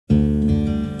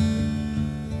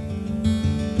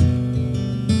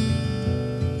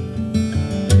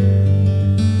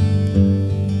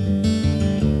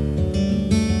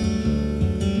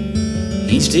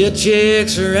He still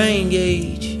checks her rain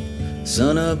gauge,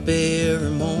 sun up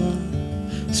every morning.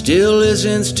 Still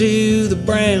listens to the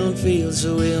brown fields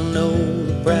so he'll know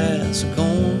the price of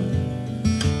corn.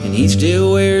 And he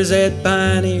still wears that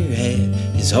pioneer hat,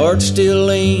 his heart's still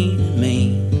lean and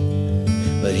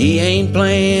mean. But he ain't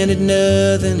planted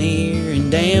nothing here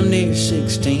in damn near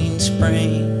 16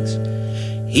 Springs.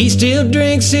 He still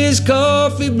drinks his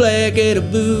coffee black at a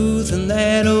booth in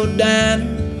that old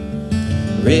diner,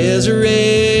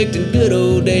 resurrecting good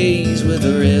old days with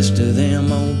the rest of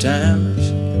them old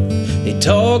timers. They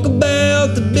talk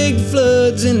about the big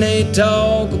floods and they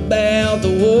talk about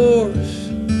the wars.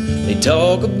 They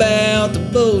talk about the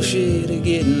bullshit of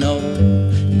getting old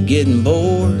and getting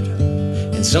bored.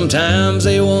 And sometimes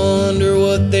they wonder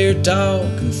what they're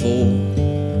talking for.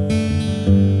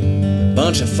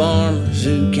 Bunch of farmers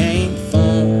who can't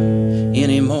farm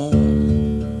anymore.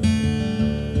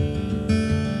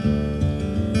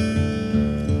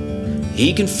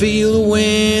 He can feel the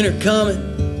winter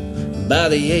coming by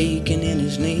the aching in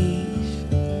his knees.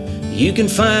 You can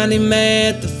find him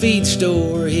at the feed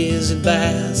store, his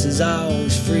advice is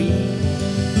always free.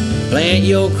 Plant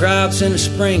your crops in the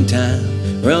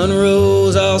springtime, run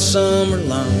rows all summer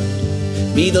long.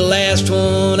 Be the last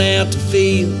one out the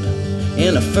field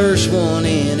and the first one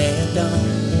in at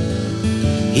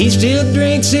dawn. He still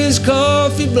drinks his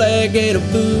coffee black at a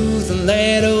booth in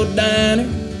that old diner,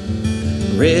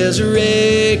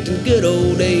 resurrecting good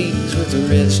old days with the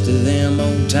rest of them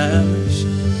old timers.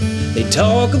 They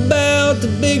talk about the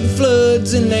big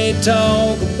floods and they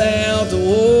talk about the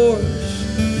wars.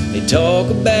 They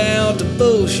talk about the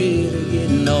bullshit of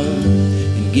getting old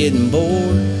and getting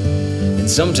bored. And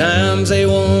sometimes they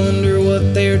wonder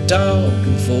what they're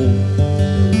talking for.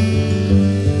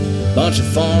 Bunch of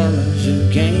farmers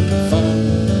who can't farm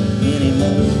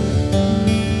anymore.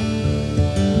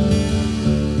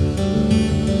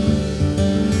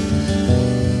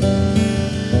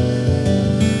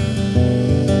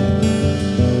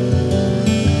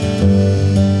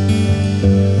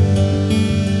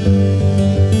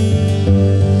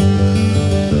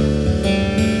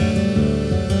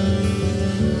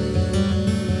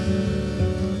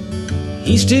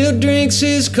 He still drinks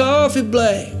his coffee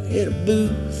black at a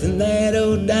booth in that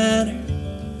old diner,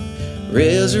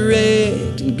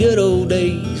 resurrecting good old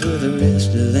days with the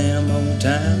rest of them old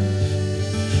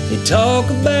timers. They talk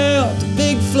about the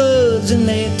big floods and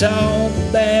they talk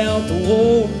about the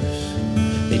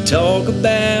wars. They talk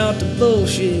about the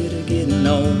bullshit of getting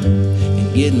old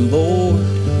and getting bored.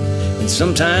 And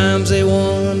sometimes they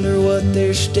wonder what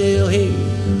they're still here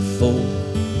for.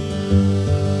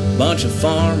 Bunch of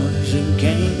farmers who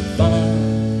can't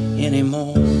farm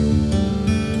anymore.